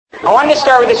I wanted to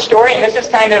start with a story, and this is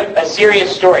kind of a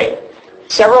serious story.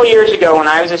 Several years ago when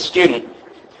I was a student,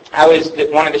 I was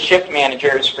one of the shift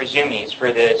managers for Zoomies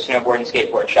for the snowboard and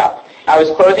skateboard shop. I was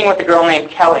closing with a girl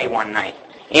named Kelly one night,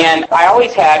 and I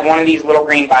always had one of these little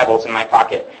green Bibles in my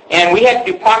pocket. And we had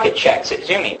to do pocket checks at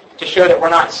Zoomies to show that we're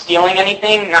not stealing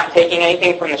anything, not taking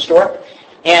anything from the store.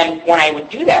 And when I would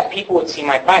do that, people would see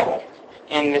my Bible.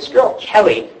 And this girl,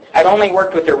 Kelly, I'd only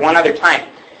worked with her one other time.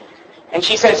 And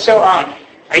she said, so,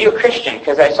 are you a Christian?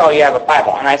 Because I saw you have a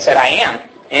Bible. And I said, I am.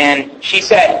 And she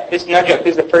said, this is no joke,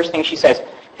 this is the first thing she says,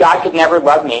 God could never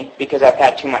love me because I've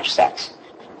had too much sex.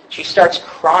 She starts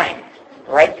crying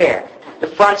right there. The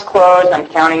front's closed, I'm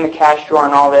counting the cash drawer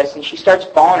and all this, and she starts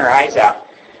bawling her eyes out.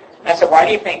 And I said, why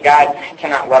do you think God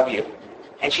cannot love you?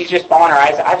 And she's just bawling her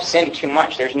eyes out. I've sinned too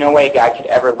much. There's no way God could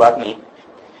ever love me.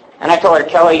 And I told her,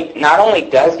 Kelly, not only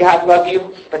does God love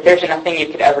you, but there's nothing you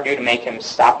could ever do to make him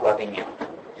stop loving you.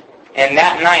 And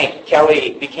that night,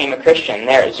 Kelly became a Christian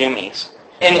there at Zoomies.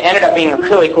 And it ended up being a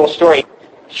really cool story.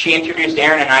 She introduced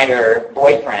Aaron and I to her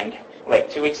boyfriend like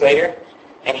 2 weeks later.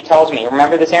 And he tells me,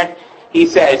 remember this, Aaron? He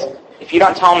says, if you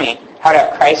don't tell me how to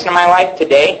have Christ in my life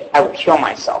today, I will kill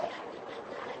myself.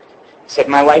 He said,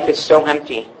 my life is so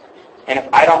empty. And if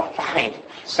I don't find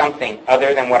something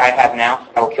other than what I have now,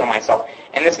 I will kill myself.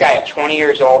 And this guy at 20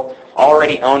 years old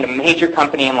already owned a major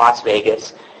company in Las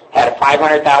Vegas, had a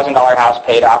 $500,000 house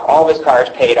paid off, all of his cars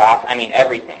paid off, I mean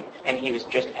everything. And he was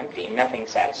just empty, nothing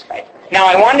satisfied. Now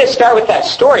I wanted to start with that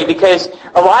story because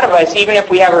a lot of us, even if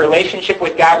we have a relationship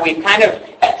with God, we've kind of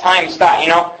at times thought,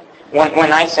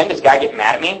 when I sin, does God get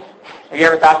mad at me? Have you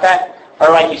ever thought that? Or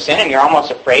like you sin and you're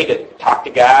almost afraid to talk to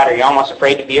God, or you're almost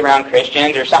afraid to be around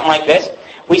Christians or something like this.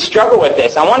 We struggle with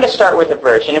this. I wanted to start with a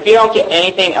verse, and if you don't get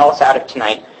anything else out of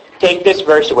tonight, take this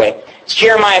verse away. It's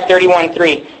Jeremiah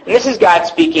 31:3, and this is God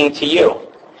speaking to you.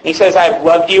 He says, I have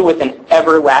loved you with an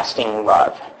everlasting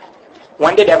love.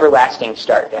 When did everlasting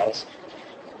start, guys?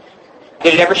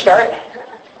 Did it ever start?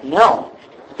 No.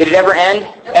 Did it ever end,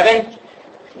 Evan?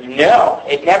 No,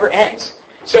 it never ends.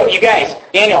 So you guys,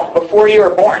 Daniel, before you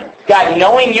were born, God,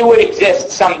 knowing you would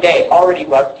exist someday, already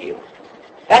loved you.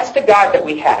 That's the God that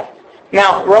we have.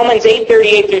 Now, Romans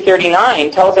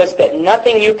 8:38-39 tells us that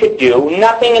nothing you could do,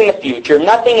 nothing in the future,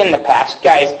 nothing in the past,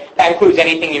 guys, that includes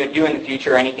anything you would do in the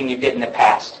future or anything you did in the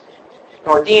past,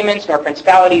 nor demons, nor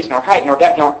principalities, nor height, nor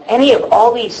depth, nor any of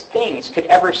all these things could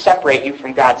ever separate you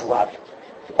from God's love.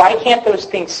 Why can't those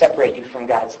things separate you from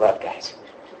God's love, guys?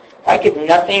 Why could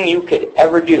nothing you could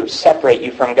ever do separate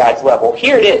you from God's love? Well,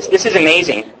 here it is. This is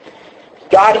amazing.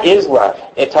 God is love,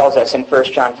 it tells us in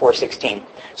 1 John 4:16.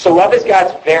 So love is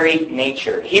God's very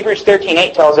nature. Hebrews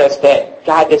 13:8 tells us that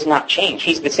God does not change.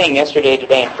 He's the same yesterday,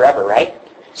 today, and forever, right?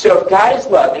 So if God is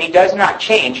love and he does not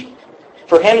change,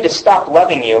 for him to stop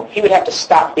loving you, he would have to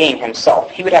stop being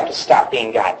himself. He would have to stop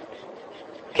being God.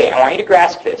 Okay, I want you to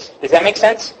grasp this. Does that make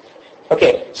sense?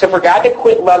 Okay, so for God to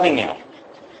quit loving you,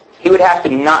 he would have to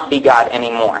not be God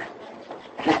anymore.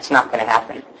 And that's not going to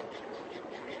happen.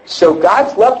 So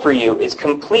God's love for you is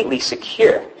completely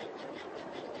secure.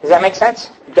 Does that make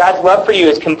sense? God's love for you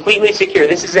is completely secure.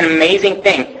 This is an amazing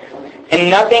thing. And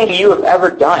nothing you have ever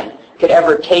done could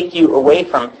ever take you away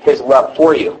from his love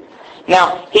for you.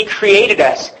 Now, he created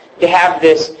us to have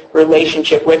this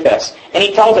relationship with us. And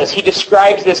he tells us, he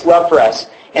describes this love for us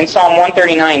in Psalm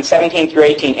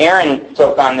 139:17-18. Aaron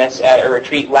spoke on this at a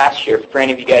retreat last year, for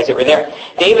any of you guys that were there.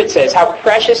 David says, how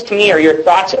precious to me are your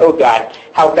thoughts, O God.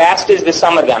 How vast is the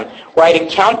sum of them. Were I to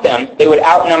count them, they would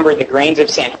outnumber the grains of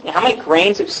sand. How many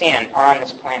grains of sand are on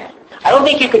this planet? I don't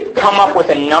think you could come up with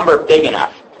a number big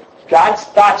enough. God's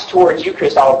thoughts towards you,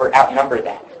 Chris Oliver, outnumber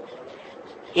that.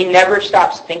 He never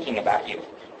stops thinking about you.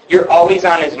 You're always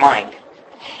on his mind.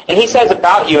 And he says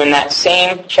about you in that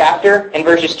same chapter, in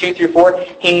verses 2-4,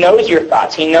 he knows your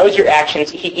thoughts. He knows your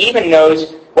actions. He even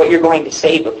knows what you're going to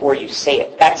say before you say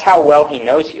it. That's how well he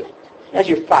knows you. He knows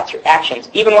your thoughts, your actions,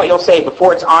 even what you'll say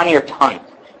before it's on your tongue.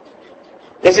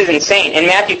 This is insane. In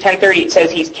Matthew 10:30, it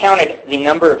says he's counted the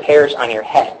number of hairs on your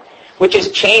head, which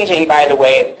is changing, by the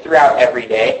way, throughout every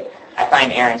day. I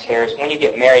find Aaron's hairs. When you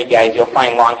get married, guys, you'll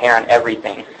find long hair on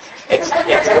everything. It's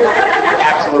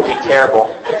absolutely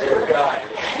terrible.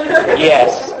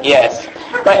 Yes.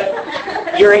 But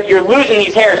you're losing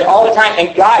these hairs all the time,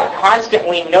 and God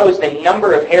constantly knows the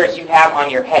number of hairs you have on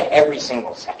your head every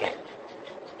single second.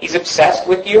 He's obsessed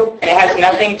with you, and it has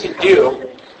nothing to do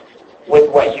with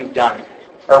what you've done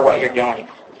or what you're doing.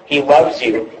 He loves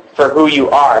you for who you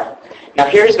are. Now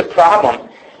here's the problem.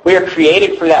 We are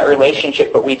created for that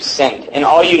relationship, but we've sinned. And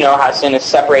all you know how sin has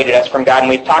separated us from God, and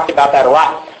we've talked about that a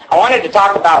lot. I wanted to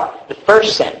talk about the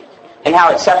first sin. and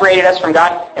how it separated us from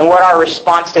God and what our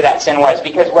response to that sin was.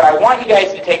 Because what I want you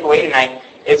guys to take away tonight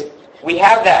is we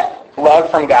have that love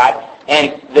from God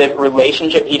and the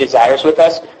relationship He desires with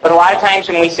us. But a lot of times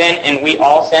when we sin, and we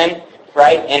all sin,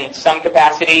 right, in some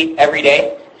capacity every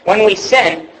day, when we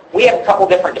sin, we have a couple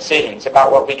different decisions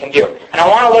about what we can do. And I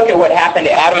want to look at what happened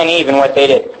to Adam and Eve and what they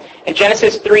did. In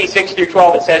Genesis 3, 6 through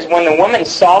 12, it says, "When the woman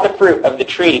saw the fruit of the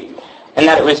tree, and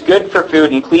that it was good for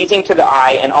food and pleasing to the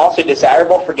eye and also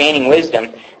desirable for gaining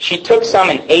wisdom, she took some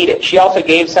and ate it. She also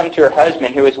gave some to her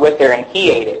husband who was with her, and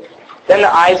he ate it. Then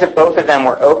the eyes of both of them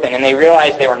were open, and they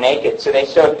realized they were naked. So they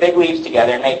sewed fig leaves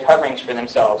together and made coverings for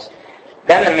themselves.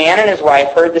 Then the man and his wife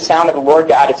heard the sound of the Lord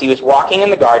God as he was walking in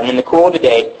the garden in the cool of the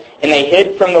day, and they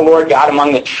hid from the Lord God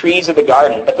among the trees of the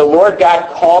garden. But the Lord God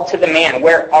called to the man,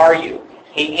 'Where are you?'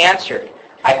 He answered,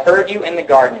 'I heard you in the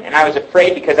garden, and I was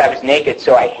afraid because I was naked,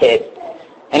 so I hid.'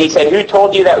 And he said, 'Who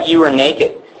told you that you were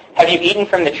naked? Have you eaten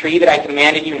from the tree that I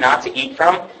commanded you not to eat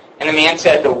from?' And the man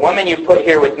said, 'The woman you put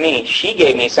here with me, she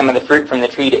gave me some of the fruit from the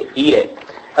tree to eat it.'"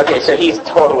 Okay, so he's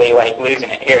totally losing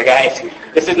it here, guys.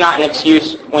 This is not an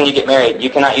excuse when you get married. You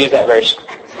cannot use that verse.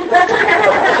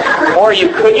 Or you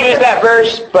could use that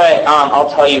verse, but I'll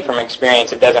tell you from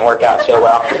experience, it doesn't work out so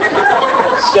well.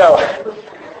 So,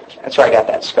 that's where I got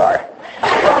that scar.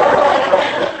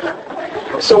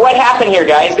 So what happened here,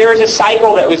 guys? There was a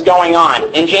cycle that was going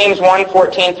on. And James 1,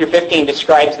 14 through 15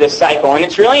 describes this cycle. And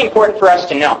it's really important for us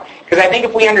to know. Because I think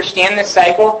if we understand this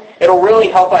cycle, it'll really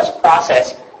help us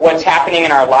process what's happening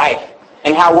in our life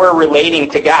and how we're relating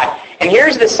to God. And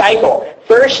here's the cycle.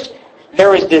 First, there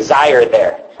was desire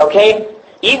there. Okay?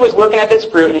 Eve was looking at this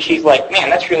fruit and she's like, "Man,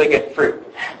 that's really good fruit.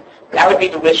 That would be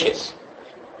delicious."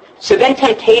 So then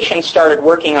temptation started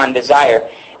working on desire.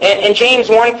 In James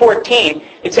 1:14,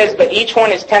 it says, "But each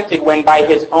one is tempted when by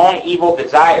his own evil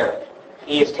desire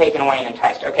he is taken away and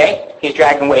enticed." Okay? He's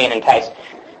dragged away and enticed.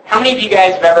 How many of you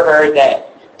guys have ever heard that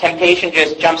temptation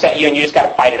just jumps at you and you just got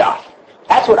to fight it off?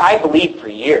 That's what I believed for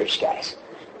years, guys.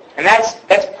 And that's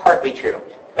partly true.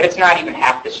 But it's not even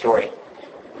half the story.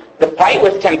 The fight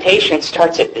with temptation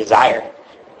starts at desire.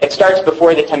 It starts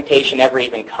before the temptation ever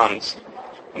even comes.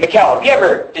 Mikkel, have you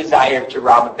ever desired to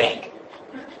rob a bank?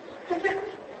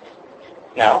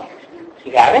 No?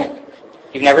 You haven't?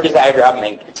 You've never desired to rob a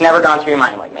bank? It's never gone through your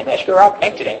mind, like, maybe I should go rob a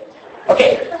bank today.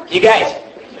 Okay, you guys,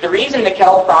 the reason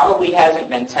Mikkel probably hasn't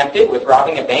been tempted with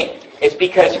robbing a bank is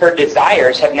because her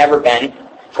desires have never been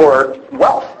for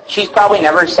wealth. She's probably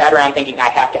never sat around thinking, I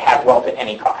have to have wealth at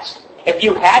any cost. If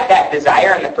you had that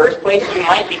desire in the first place, you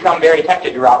might become very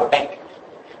tempted to rob a bank.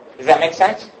 Does that make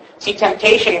sense? See,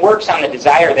 temptation works on the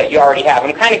desire that you already have.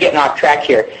 I'm kind of getting off track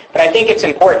here, but I think it's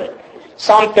important.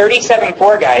 Psalm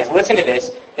 37:4, guys, listen to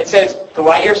this. It says,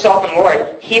 "Delight yourself in the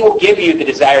Lord, He will give you the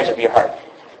desires of your heart."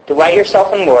 Delight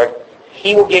yourself in the Lord,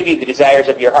 He will give you the desires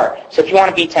of your heart. So if you want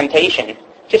to beat temptation,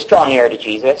 just draw nearer to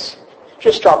Jesus.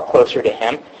 Just draw closer to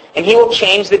Him. And He will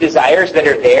change the desires that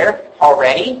are there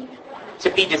already to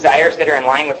be desires that are in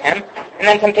line with Him. And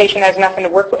then temptation has nothing to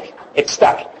work with. It's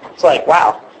stuck. It's like,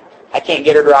 wow, I can't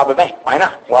get her to rob a bank. Why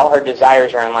not? Well, her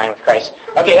desires are in line with Christ.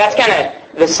 Okay, that's kind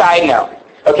of the side note.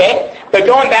 Okay? But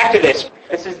going back to this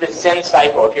is the sin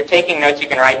cycle. If you're taking notes, you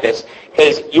can write this,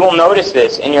 because you will notice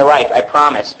this in your life, I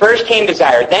promise. First came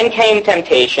desire, then came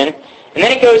temptation, and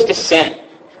then it goes to sin.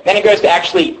 Then it goes to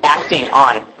actually acting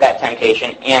on that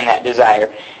temptation and that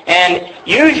desire. And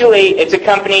usually it's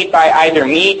accompanied by either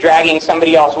me dragging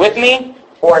somebody else with me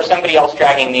or somebody else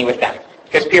dragging me with them,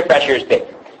 because peer pressure is big.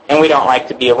 And we don't like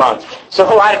to be alone.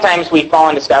 So a lot of times we fall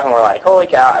into stuff and we're like, holy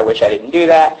cow, I wish I didn't do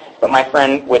that. But my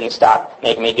friend wouldn't stop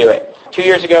making me do it. 2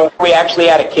 years ago, we actually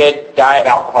had a kid die of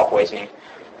alcohol poisoning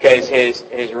because his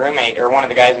roommate or one of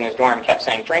the guys in his dorm kept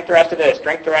saying, drink the rest of this,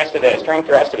 drink the rest of this, drink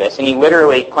the rest of this. And he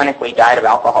literally clinically died of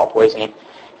alcohol poisoning.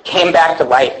 Came back to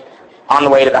life on the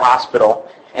way to the hospital,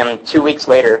 and 2 weeks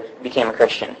later became a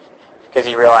Christian because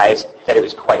he realized that it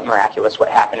was quite miraculous what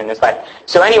happened in his life.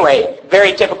 So anyway,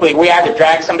 very typically, we either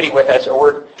drag somebody with us or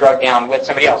we're drugged down with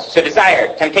somebody else. So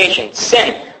desire, temptation,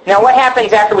 sin. Now what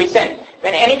happens after we sin?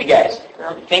 Then any of you guys,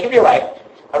 think of your life.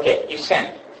 Okay, you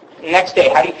sin. Next day,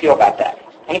 how do you feel about that?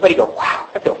 Anybody go, wow,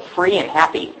 I feel free and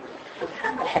happy.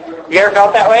 You ever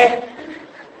felt that way?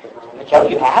 Mikel,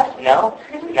 you have? No?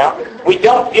 No? We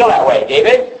don't feel that way.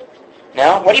 David?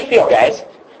 No? What do you feel, guys?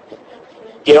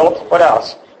 Guilt? What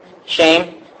else?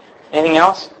 Shame? Anything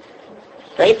else?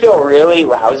 Don't you feel really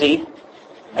lousy?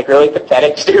 Like really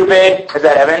pathetic, stupid? Is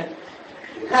that Evan?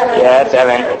 Yeah, that's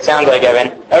Evan. It sounds like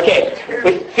Evan. Okay,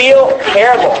 we feel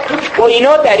terrible. Well, you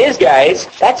know what that is, guys?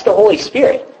 That's the Holy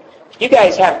Spirit. You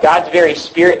guys have God's very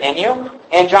Spirit in you.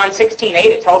 And John 16:8,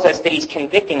 it tells us that He's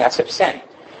convicting us of sin.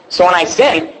 So when I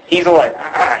sin, he's like,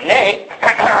 Nate,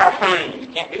 you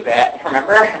can't do that,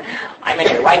 remember? I'm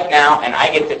in your life now, and I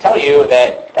get to tell you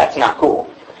that that's not cool.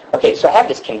 Okay, so I have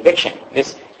this conviction,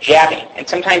 this jabbing, and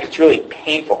sometimes it's really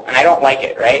painful, and I don't like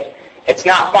it, right? It's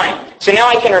not fun. So now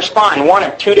I can respond one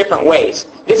of two different ways.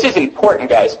 This is important,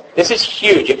 guys. This is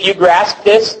huge. If you grasp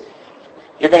this,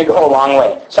 you're going to go a long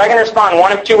way. So I can respond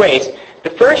one of two ways.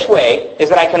 The first way is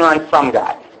that I can run from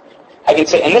God. I can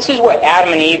say, and this is what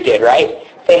Adam and Eve did, right?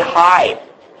 They hide.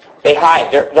 They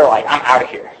hide. They're like, I'm out of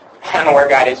here. I don't know where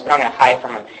God is, but I'm going to hide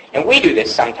from him. And we do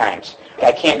this sometimes.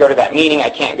 I can't go to that meeting. I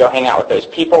can't go hang out with those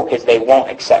people because they won't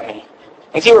accept me.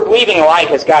 And see, we're believing a lie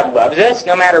because God loves us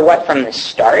no matter what from the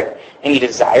start, and he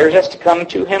desires us to come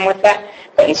to him with that.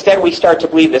 But instead we start to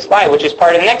believe this lie, which is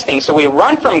part of the next thing. So we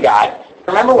run from God.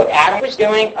 Remember what Adam was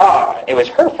doing? Oh, it was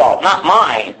her fault, not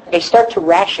mine. They start to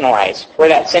rationalize where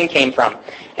that sin came from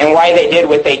and why they did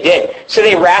what they did. So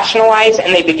they rationalize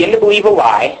and they begin to believe a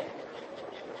lie.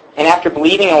 And after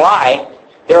believing a lie,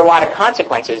 there are a lot of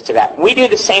consequences to that. We do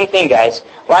the same thing, guys.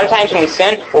 A lot of times when we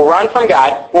sin, we'll run from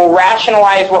God. We'll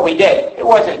rationalize what we did. It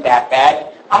wasn't that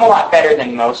bad. I'm a lot better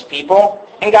than most people.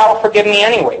 And God will forgive me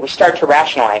anyway. We start to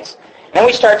rationalize. Then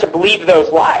we start to believe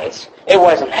those lies. It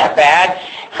wasn't that bad.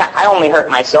 I only hurt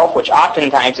myself, which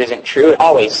oftentimes isn't true.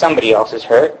 Always somebody else is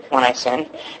hurt when I sin.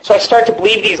 So I start to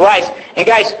believe these lies. And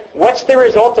guys, what's the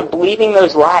result of believing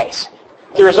those lies?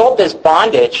 The result is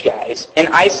bondage, guys, and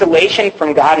isolation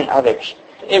from God and others.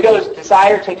 It goes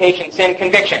desire, temptation, sin,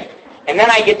 conviction. And then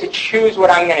I get to choose what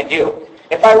I'm going to do.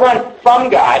 If I run from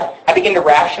God, I begin to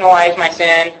rationalize my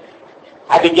sin.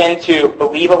 I begin to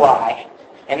believe a lie.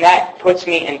 And that puts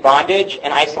me in bondage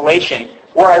and isolation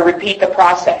where I repeat the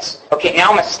process. Okay,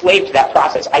 now I'm a slave to that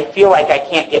process. I feel like I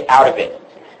can't get out of it.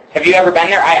 Have you ever been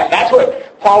there? I have. That's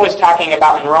what Paul was talking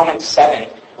about in Romans 7,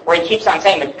 where he keeps on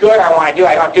saying, the good I want to do,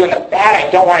 I don't do, and the bad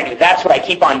I don't want to do. That's what I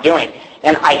keep on doing.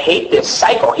 And I hate this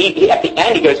cycle. He at the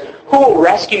end, he goes, who will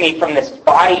rescue me from this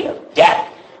body of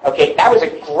death? Okay, that was a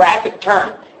graphic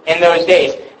term in those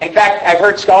days. In fact, I've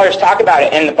heard scholars talk about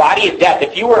it in the body of death.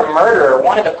 If you were a murderer,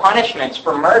 one of the punishments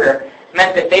for murder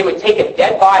meant that they would take a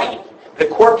dead body, the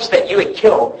corpse that you had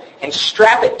killed, and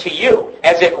strap it to you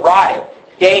as it rotted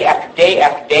day after day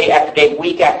after day after day,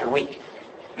 week after week.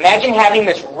 Imagine having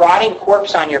this rotting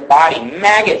corpse on your body,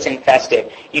 maggots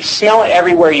infested. You smell it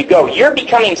everywhere you go. You're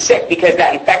becoming sick because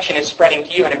that infection is spreading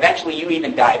to you, and eventually you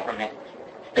even die from it.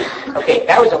 Okay,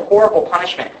 that was a horrible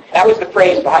punishment. That was the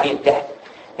phrase body of death.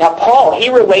 Now, Paul, he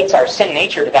relates our sin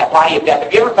nature to that body of death.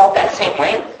 Have you ever felt that same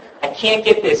way? I can't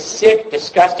get this sick,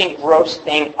 disgusting, gross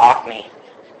thing off me.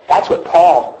 That's what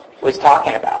Paul was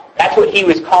talking about. That's what he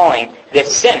was calling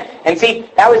this sin. And see,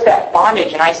 that was that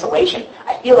bondage and isolation.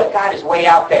 I feel like God is way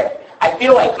out there. I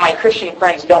feel like my Christian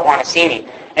friends don't want to see me.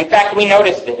 In fact, we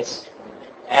noticed this,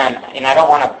 and I don't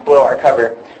want to blow our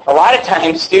cover. A lot of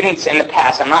times, students in the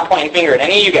past, I'm not pointing a finger at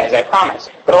any of you guys, I promise,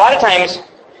 but a lot of times,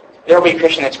 there will be a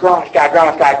Christian that's growing with God,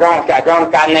 growing with God, growing with God, growing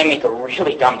with God, and they make a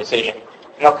really dumb decision.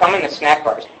 And they'll come in the snack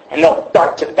bars, and they'll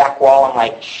dart to the back wall and,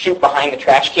 like, shoot behind the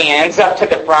trash cans up to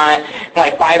the front, and,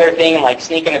 like, buy their thing and, like,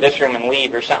 sneak into this room and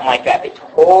leave or something like that. They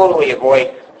totally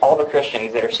avoid all the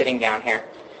Christians that are sitting down here.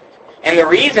 And the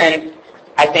reason,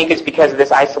 I think, is because of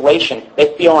this isolation.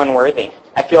 They feel unworthy.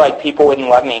 I feel like people wouldn't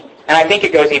love me. And I think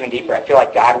it goes even deeper. I feel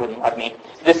like God wouldn't love me.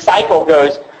 This cycle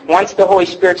goes, once the Holy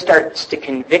Spirit starts to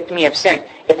convict me of sin,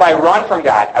 if I run from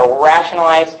God, I will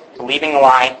rationalize believing a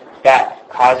lie that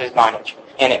causes bondage.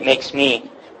 And it makes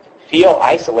me feel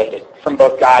isolated from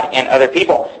both God and other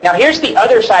people. Now here's the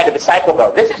other side of the cycle,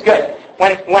 though. This is good.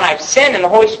 When I've sinned and the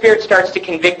Holy Spirit starts to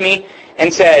convict me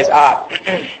and says,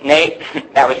 Nate,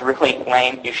 that was really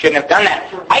lame. You shouldn't have done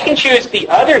that. I can choose the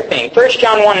other thing. 1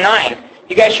 John 1:9.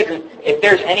 You guys should, if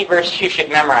there's any verse you should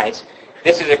memorize,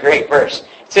 this is a great verse.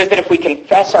 It says that if we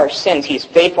confess our sins, He's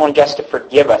faithful and just to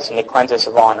forgive us and to cleanse us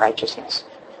of all unrighteousness.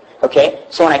 Okay?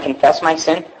 So when I confess my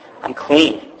sin, I'm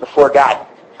clean before God.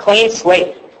 Clean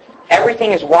slate.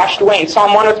 Everything is washed away. In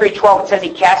Psalm 103:12, it says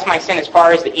He casts my sin as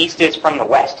far as the east is from the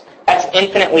west. That's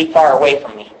infinitely far away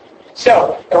from me.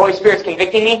 So, the Holy Spirit's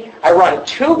convicting me. I run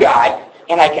to God,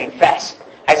 and I confess.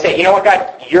 I say, you know what,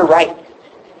 God? You're right.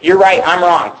 You're right. I'm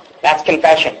wrong. That's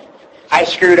confession. I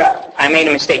screwed up. I made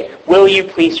a mistake. Will you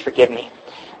please forgive me?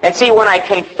 And see, when I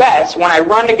confess, when I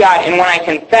run to God and when I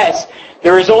confess,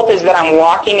 the result is that I'm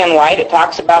walking in light. It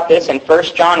talks about this in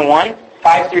 1 John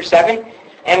 1:5-7.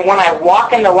 And when I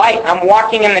walk in the light, I'm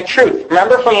walking in the truth.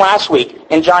 Remember from last week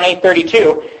in John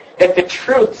 8:32 that the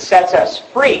truth sets us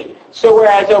free. So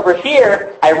whereas over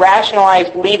here, I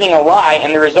rationalize believing a lie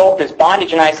and the result is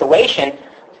bondage and isolation,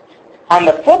 on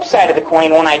the flip side of the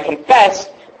coin, when I confess,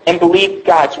 and believe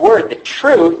God's word, the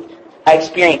truth, I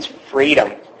experience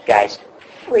freedom, guys.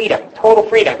 Freedom, total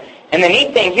freedom. And the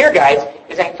neat thing here, guys,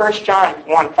 is in 1 John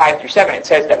 1, 5 through 7, it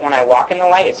says that when I walk in the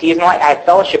light as he is in the light, I have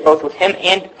fellowship both with him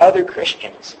and other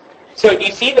Christians. So do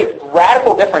you see the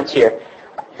radical difference here?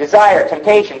 Desire,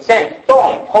 temptation, sin,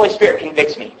 boom, Holy Spirit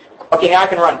convicts me. Okay, now I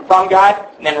can run from God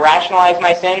and then rationalize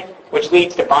my sin, which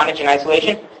leads to bondage and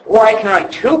isolation. Or I can run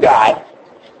to God,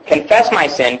 confess my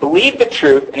sin, believe the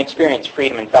truth, and experience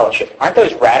freedom and fellowship. Aren't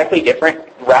those radically different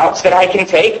routes that I can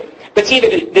take? But see,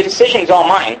 the decision's all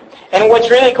mine. And what's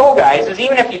really cool, guys, is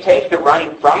even if you take the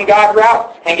run from God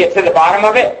route and get to the bottom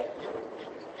of it,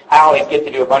 I always get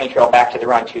to do a bunny trail back to the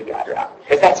run to God route.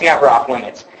 Because that's never off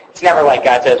limits. It's never like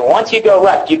God says, well, once you go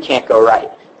left, you can't go right.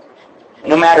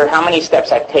 No matter how many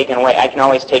steps I've taken away, I can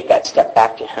always take that step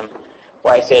back to him,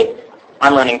 where I say,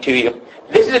 I'm running to you.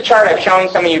 This is a chart I've shown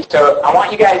some of you, so I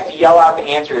want you guys to yell out the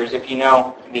answers if you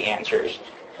know the answers.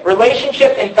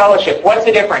 Relationship and fellowship, what's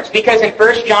the difference? Because in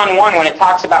 1 John 1, when it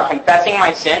talks about confessing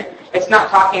my sin, it's not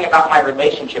talking about my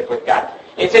relationship with God.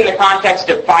 It's in the context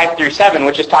of 5 through 7,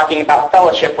 which is talking about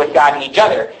fellowship with God and each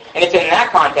other. And it's in that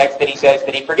context that he says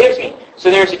that he forgives me. So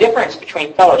there's a difference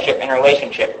between fellowship and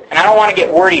relationship. And I don't want to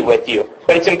get wordy with you,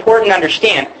 but it's important to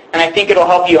understand, and I think it'll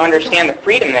help you understand the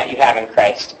freedom that you have in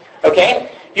Christ.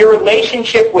 Okay? Your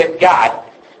relationship with God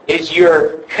is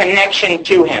your connection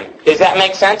to him. Does that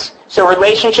make sense? So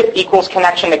relationship equals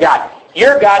connection to God.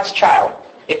 You're God's child.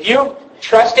 If you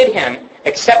trusted him,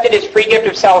 accepted his free gift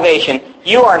of salvation,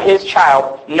 you are his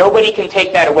child. Nobody can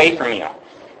take that away from you.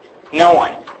 No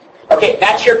one. Okay,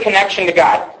 that's your connection to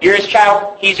God. You're his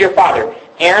child, he's your father.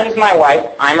 Erin's my wife,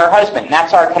 I'm her husband.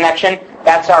 That's our connection,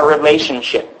 that's our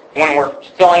relationship. When we're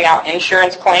filling out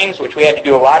insurance claims, which we had to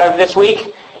do a lot of this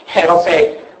week, it'll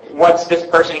say, what's this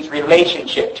person's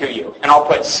relationship to you? And I'll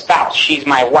put spouse, she's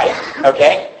my wife,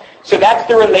 okay? So that's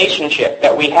the relationship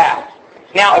that we have.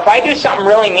 Now, if I do something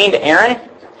really mean to Erin,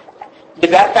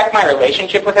 does that affect my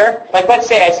relationship with her? Like, let's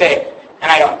say I say,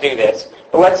 and I don't do this,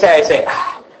 but let's say I say,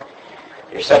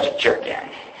 you're such a jerk, Erin.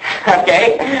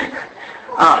 Okay?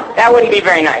 That wouldn't be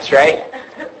very nice, right?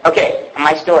 Okay, am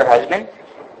I still her husband?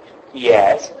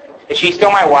 Yes. Is she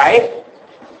still my wife?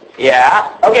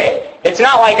 Yeah. Okay, it's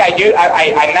not like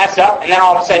I mess up, and then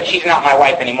all of a sudden she's not my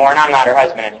wife anymore, and I'm not her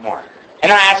husband anymore. And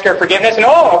then I ask her forgiveness, and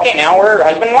okay, now we're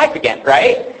husband and wife again,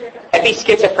 right? That'd be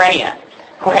schizophrenia,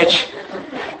 which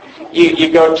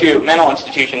you go to mental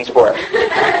institutions for.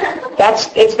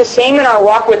 It's the same in our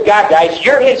walk with God, guys.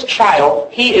 You're his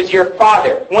child. He is your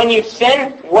father. When you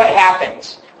sin, what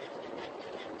happens?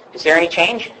 Is there any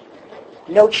change?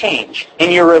 No change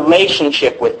in your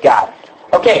relationship with God.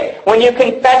 Okay, when you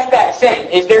confess that sin,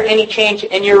 is there any change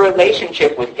in your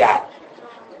relationship with God?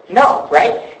 No,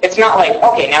 right? It's not like,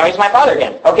 okay, now he's my father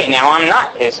again. Okay, now I'm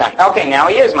not his son. Okay, now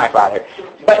he is my father.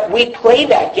 But we play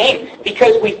that game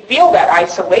because we feel that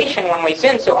isolation when we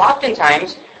sin. So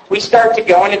oftentimes, we start to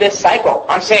go into this cycle.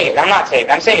 I'm saved. I'm not saved.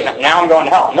 I'm saved. Now I'm going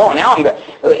to hell. No, now I'm going.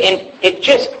 And it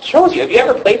just kills you. Have you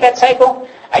ever played that cycle?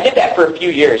 I did that for a few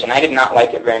years, and I did not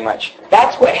like it very much.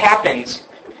 That's what happens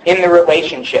in the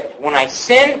relationship. When I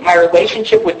sin, my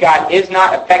relationship with God is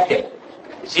not affected.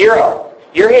 Zero.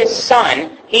 You're his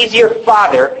son. He's your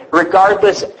father,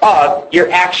 regardless of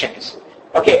your actions.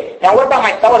 Okay, now what about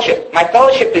my fellowship? My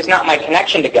fellowship is not my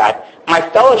connection to God. My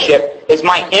fellowship is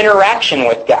my interaction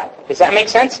with God. Does that make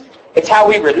sense? It's how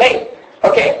we relate.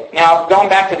 Okay, now going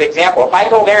back to the example, if I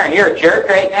told Erin, you're a jerk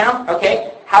right now,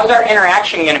 okay, how's our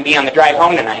interaction going to be on the drive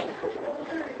home tonight?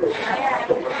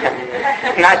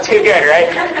 Not too good,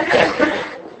 right?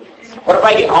 What if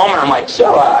I get home and I'm like,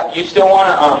 so, you still want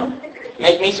to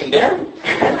make me some dinner?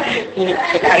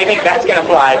 How do you think that's going to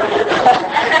fly?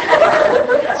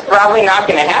 It's probably not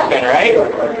going to happen, right?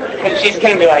 And she's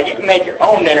going to be like, you can make your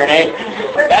own dinner, Nate.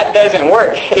 That doesn't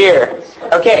work here.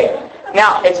 Okay,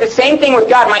 now it's the same thing with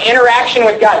God. My interaction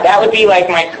with God, that would be like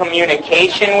my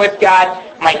communication with God,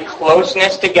 my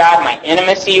closeness to God, my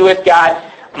intimacy with God,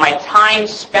 my time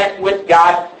spent with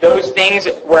God, those things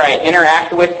where I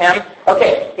interact with him.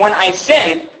 Okay, when I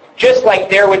sin, just like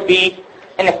there would be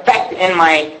an effect in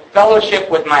my fellowship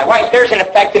with my wife, there's an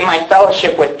effect in my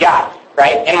fellowship with God,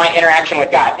 right? In my interaction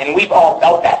with God. And we've all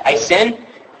felt that. I sin,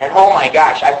 and oh my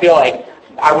gosh, I feel like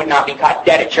I would not be caught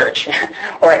dead at church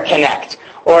or at Connect,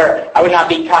 or I would not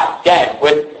be caught dead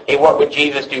with a What Would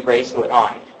Jesus Do bracelet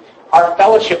on. Our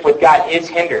fellowship with God is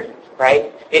hindered,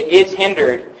 right? It is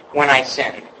hindered when I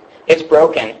sin. It's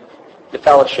broken, the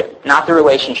fellowship, not the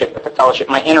relationship, but the fellowship,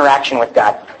 my interaction with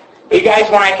God. But you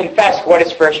guys, when I confess, what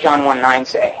does 1 John 1:9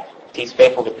 say? He's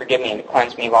faithful to forgive me and to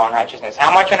cleanse me of all unrighteousness.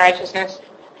 How much unrighteousness?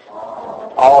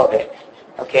 All of it.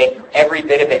 Okay? Every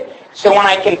bit of it. So when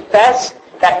I confess,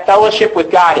 that fellowship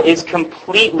with God is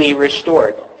completely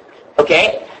restored.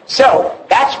 Okay? So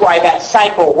that's why that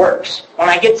cycle works. When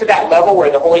I get to that level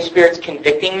where the Holy Spirit's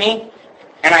convicting me,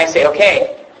 and I say,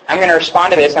 okay, I'm going to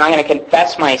respond to this, and I'm going to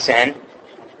confess my sin,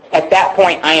 at that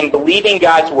point I am believing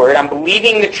God's Word. I'm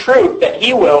believing the truth that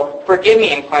He will forgive me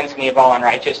and cleanse me of all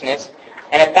unrighteousness.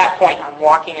 And at that point I'm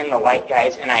walking in the light,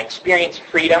 guys, and I experience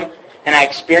freedom, and I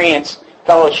experience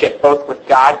fellowship both with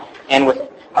God and with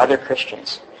other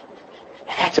Christians.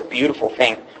 And that's a beautiful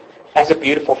thing. That's a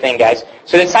beautiful thing, guys.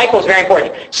 So the cycle is very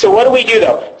important. So what do we do,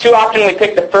 though? Too often we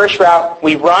pick the first route.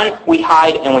 We run, we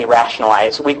hide, and we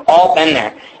rationalize. We've all been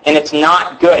there, and it's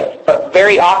not good. But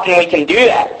very often we can do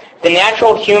that. The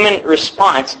natural human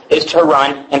response is to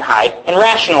run and hide and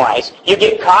rationalize. You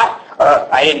get caught,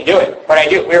 I didn't do it. What I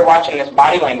do, we were watching this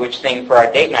body language thing for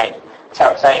our date night. That's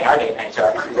how exciting our date nights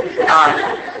are.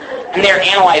 And they were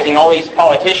analyzing all these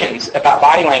politicians about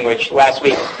body language last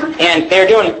week. And they were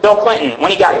doing Bill Clinton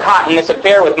when he got caught in this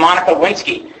affair with Monica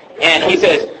Lewinsky. And he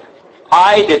says,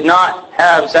 I did not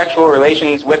have sexual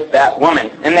relations with that woman.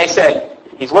 And they said,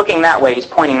 he's looking that way, he's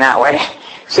pointing that way.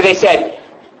 So they said,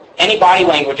 any body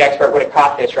language expert would have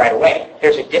caught this right away.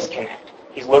 There's a disconnect.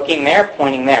 He's looking there,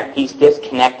 pointing there. He's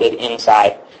disconnected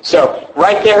inside. So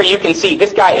right there you can see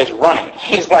this guy is running.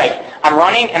 He's like, I'm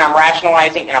running and I'm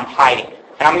rationalizing and I'm hiding.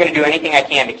 And I'm going to do anything I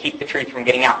can to keep the truth from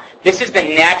getting out. This is the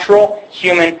natural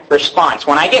human response.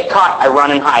 When I get caught, I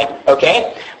run and hide.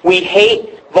 Okay? We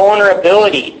hate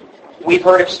vulnerability. We've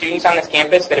heard of students on this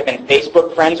campus that have been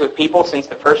Facebook friends with people since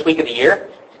the first week of the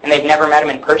year, and they've never met them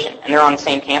in person, and they're on the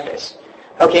same campus.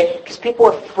 Okay? Because people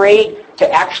are afraid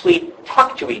to actually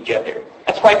talk to each other.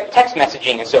 That's why text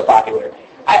messaging is so popular.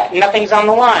 Nothing's on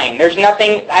the line. There's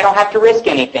nothing, I don't have to risk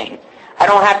anything. I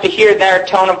don't have to hear their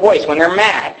tone of voice when they're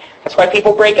mad. That's why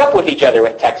people break up with each other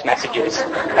with text messages.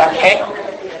 Okay?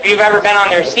 If you've ever been on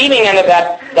the receiving end of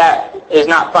that, that is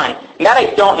not fun. And that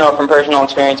I don't know from personal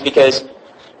experience because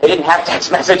they didn't have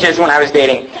text messages when I was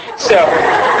dating. So,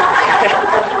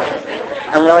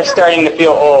 I'm really starting to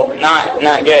feel old.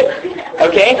 Not good.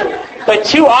 Okay? But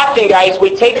too often, guys,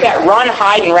 we take that run,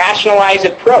 hide, and rationalize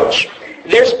approach.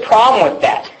 There's a problem with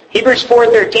that. Hebrews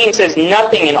 4:13 says,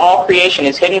 nothing in all creation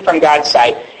is hidden from God's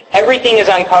sight. Everything is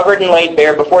uncovered and laid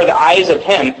bare before the eyes of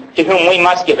Him to whom we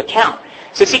must give account.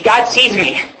 So see, God sees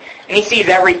me, and He sees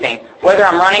everything. Whether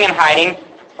I'm running and hiding,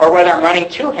 or whether I'm running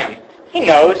to Him. He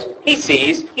knows, He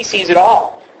sees it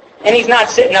all. And He's not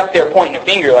sitting up there pointing a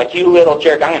finger like, you little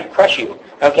jerk, I'm going to crush you.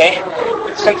 Okay?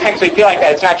 Sometimes we feel like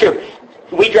that. It's not true.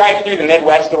 We drive through the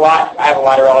Midwest a lot. I have a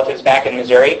lot of relatives back in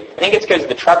Missouri. I think it's because of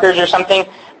the truckers or something.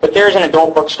 But there's an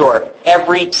adult bookstore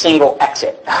every single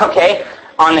exit, okay,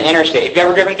 on the interstate. Have you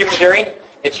ever driven through Missouri?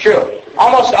 It's true.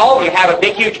 Almost all of them have a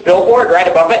big, huge billboard right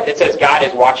above it that says, God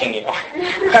is watching you.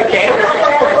 Okay?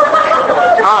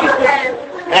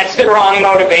 That's the wrong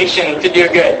motivation to do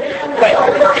good.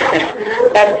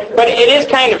 But it is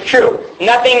kind of true.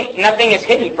 Nothing is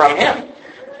hidden from Him.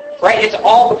 Right? It's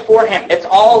all before Him. It's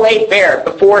all laid bare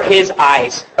before His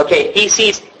eyes. Okay? He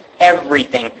sees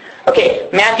everything. Okay,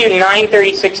 Matthew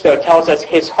 9:36, though, tells us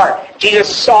His heart.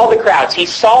 Jesus saw the crowds. He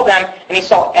saw them, and He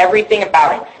saw everything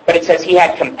about Him. But it says He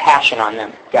had compassion on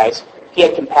them, guys. He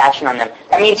had compassion on them.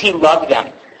 That means He loved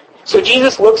them. So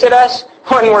Jesus looks at us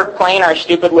when we're playing our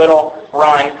stupid little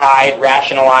run, hide,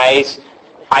 rationalize,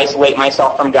 isolate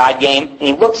myself from God game. And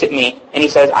He looks at me, and He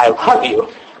says, I love you.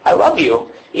 I love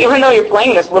you. Even though you're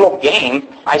playing this little game,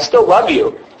 I still love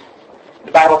you.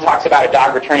 The Bible talks about a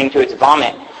dog returning to its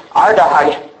vomit. Our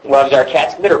dog loves our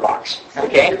cat's litter box,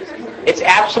 okay? It's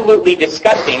absolutely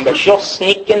disgusting, but she'll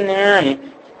sneak in there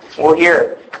and we'll hear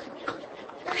her.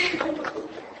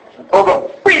 We'll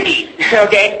go, Brittany,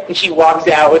 okay? And she walks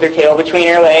out with her tail between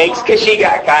her legs because she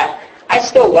got caught. I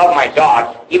still love my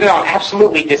dog, even though I'm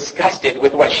absolutely disgusted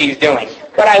with what she's doing.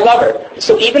 But I love her.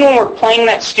 So even when we're playing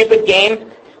that stupid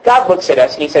game, God looks at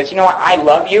us and He says, you know what, I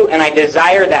love you and I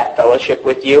desire that fellowship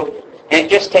with you. And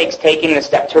it just takes taking the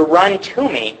step to run to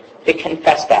me, to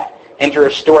confess that, and to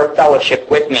restore fellowship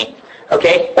with me.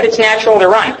 Okay? But it's natural to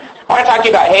run. I want to talk to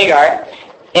you about Hagar.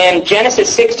 In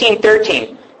Genesis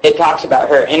 16:13, it talks about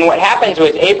her. And what happens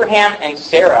was Abraham and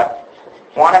Sarah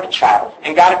wanted a child,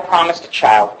 and God had promised a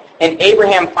child. And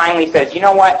Abraham finally says, you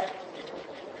know what?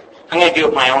 I'm going to do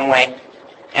it my own way,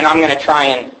 and I'm going to try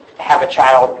and have a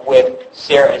child with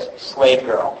Sarah's slave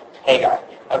girl, Hagar.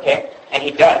 Okay? And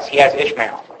he does. He has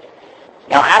Ishmael.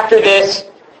 Now, after this,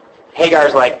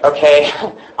 Hagar's like, okay,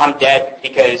 I'm dead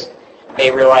because they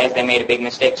realized they made a big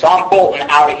mistake. So I'm bolting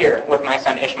out of here with my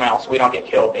son Ishmael so we don't get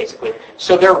killed, basically.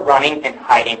 So they're running and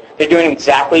hiding. They're doing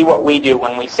exactly what we do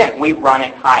when we sin. We run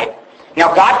and hide.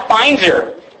 Now, God finds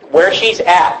her where she's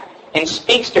at and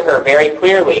speaks to her very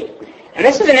clearly. And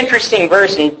this is an interesting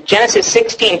verse. In Genesis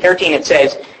 16:13 it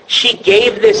says, she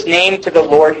gave this name to the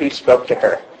Lord who spoke to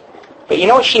her. But you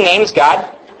know what she names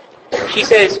God? She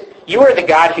says, you are the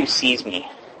God who sees me.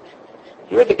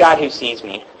 You are the God who sees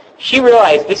me. She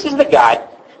realized this is the God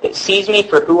that sees me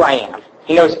for who I am.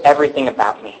 He knows everything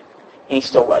about me. And he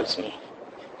still loves me.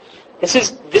 This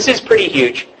is pretty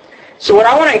huge. So what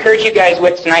I want to encourage you guys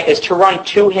with tonight is to run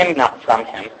to him, not from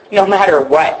him. No matter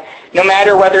what. No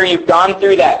matter whether you've gone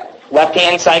through that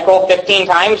left-hand cycle 15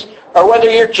 times or whether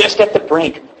you're just at the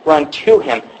brink, run to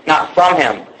him, not from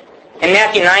him. In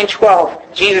Matthew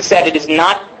 9:12, Jesus said, it is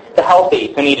not the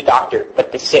healthy who need a doctor,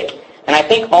 but the sick. And I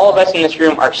think all of us in this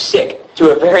room are sick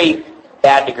to a very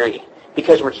bad degree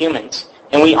because we're humans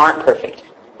and we aren't perfect.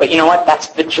 But you know what? That's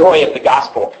the joy of the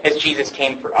gospel, as Jesus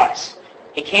came for us.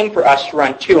 He came for us to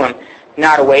run to him,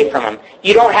 not away from him.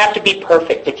 You don't have to be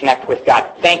perfect to connect with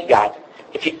God. Thank God.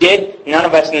 If you did, none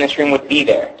of us in this room would be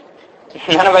there.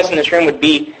 None of us in this room would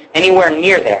be anywhere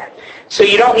near there. So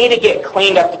you don't need to get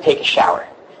cleaned up to take a shower.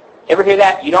 Ever hear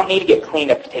that? You don't need to get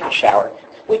cleaned up to take a shower.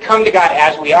 We come to God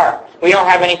as we are. We don't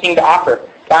have anything to offer.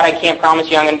 God, I can't promise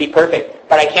you I'm going to be perfect,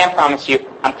 but I can promise you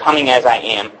I'm coming as I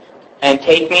am. And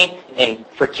take me and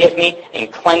forgive me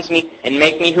and cleanse me and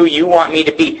make me who you want me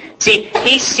to be. See,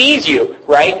 he sees you,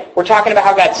 right? We're talking about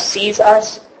how God sees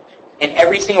us in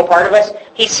every single part of us.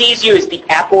 He sees you as the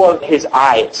apple of his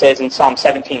eye, it says in Psalm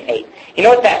 17:8. You know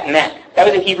what that meant? That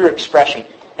was a Hebrew expression.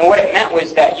 And what it meant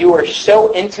was that you were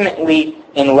so intimately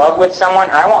in love with someone,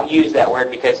 or I won't use that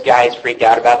word because guys freak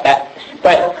out about that,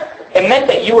 but it meant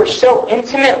that you were so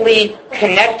intimately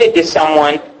connected to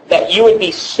someone that you would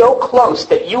be so close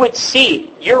that you would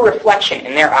see your reflection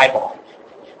in their eyeball.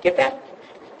 Get that?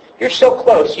 You're so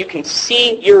close, you can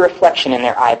see your reflection in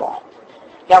their eyeball.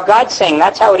 Now God's saying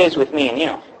that's how it is with me and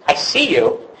you. I see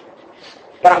you,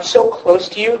 but I'm so close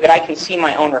to you that I can see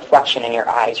my own reflection in your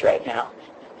eyes right now.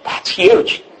 That's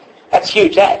huge. That's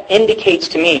huge. That indicates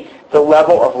to me the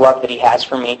level of love that he has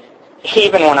for me,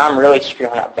 even when I'm really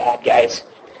screwing up bad, guys.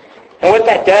 And what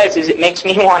that does is it makes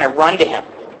me want to run to him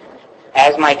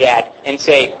as my dad and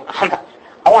say,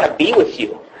 I want to be with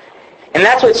you. And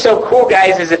that's what's so cool,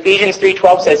 guys, is Ephesians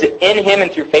 3:12 says that in him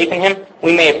and through faith in him,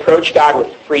 we may approach God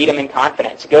with freedom and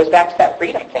confidence. It goes back to that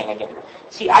freedom thing again.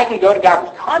 See, I can go to God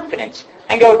with confidence.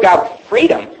 I can go to God with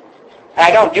freedom. And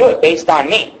I don't do it based on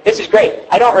me. This is great.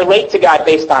 I don't relate to God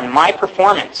based on my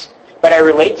performance, but I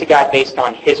relate to God based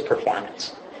on his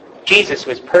performance. Jesus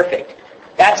was perfect.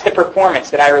 That's the performance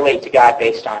that I relate to God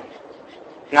based on,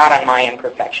 not on my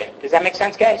imperfection. Does that make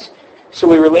sense, guys? So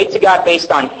we relate to God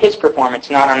based on his performance,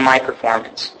 not on my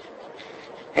performance.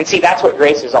 And see, that's what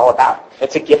grace is all about.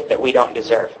 It's a gift that we don't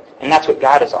deserve. And that's what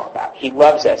God is all about. He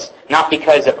loves us, not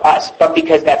because of us, but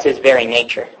because that's his very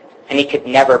nature. And he could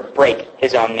never break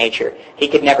his own nature. He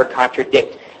could never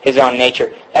contradict his own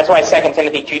nature. That's why 2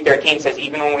 Timothy 2:13 says,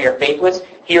 even when we are faithless,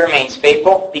 he remains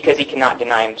faithful because he cannot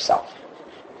deny himself.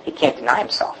 He can't deny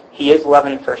himself. He is love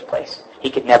in the first place. He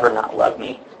could never not love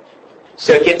me.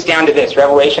 So it gets down to this,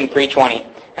 Revelation 3:20.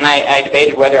 And I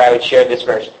debated whether I would share this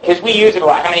verse, because we use it a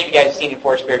lot. How many of you guys have seen the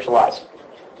 4 spiritual laws?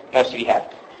 Most of you have.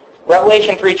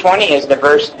 Revelation 3:20 is the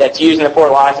verse that's used in the 4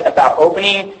 laws about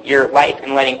opening your life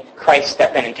and letting Christ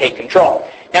step in and take control.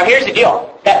 Now here's the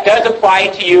deal. That does apply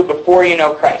to you before you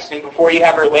know Christ and before you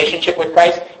have a relationship with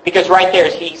Christ, because right there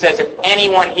he says if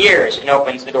anyone hears and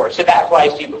opens the door. So that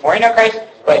applies to you before you know Christ,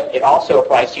 but it also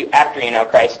applies to you after you know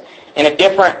Christ in a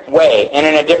different way and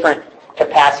in a different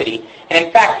capacity. And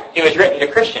in fact, it was written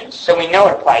to Christians, so we know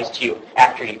it applies to you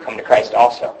after you come to Christ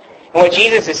also. And what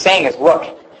Jesus is saying is,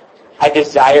 look, I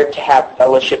desire to have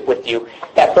fellowship with you.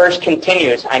 That verse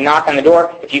continues. I knock on the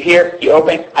door. If you hear, you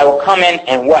open. I will come in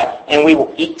and what? And we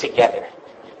will eat together.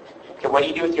 Okay, what do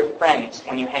you do with your friends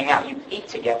when you hang out? You eat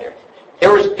together.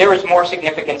 There was more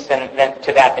significance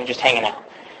to that than just hanging out.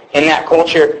 In that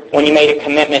culture, when you made a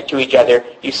commitment to each other,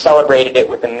 you celebrated it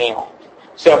with a meal.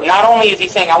 So not only is he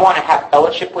saying, I want to have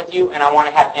fellowship with you, and I want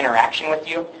to have interaction with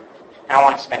you, and I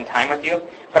want to spend time with you,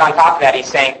 but on top of that, he's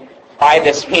saying, by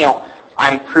this meal,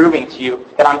 I'm proving to you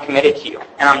that I'm committed to you,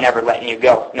 and I'm never letting you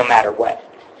go, no matter what,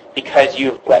 because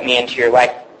you've let me into your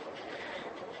life.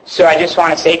 So I just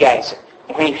want to say, guys,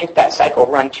 when you hit that cycle,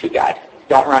 run to God.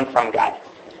 Don't run from God,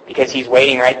 because he's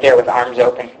waiting right there with arms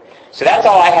open. So that's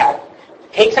all I have.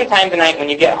 Take some time tonight when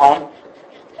you get home,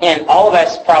 and all of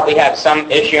us probably have some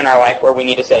issue in our life where we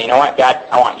need to say, you know what, God,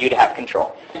 I want you to have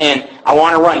control. And I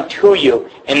want to run to you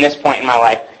in this point in my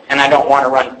life, and I don't want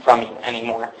to run from you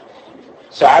anymore.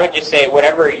 So I would just say,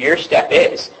 whatever your step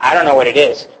is, I don't know what it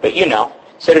is, but you know.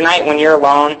 So tonight when you're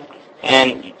alone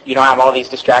and you don't have all these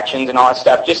distractions and all that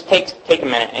stuff, just take a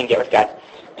minute and get with God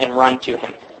and run to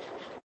Him.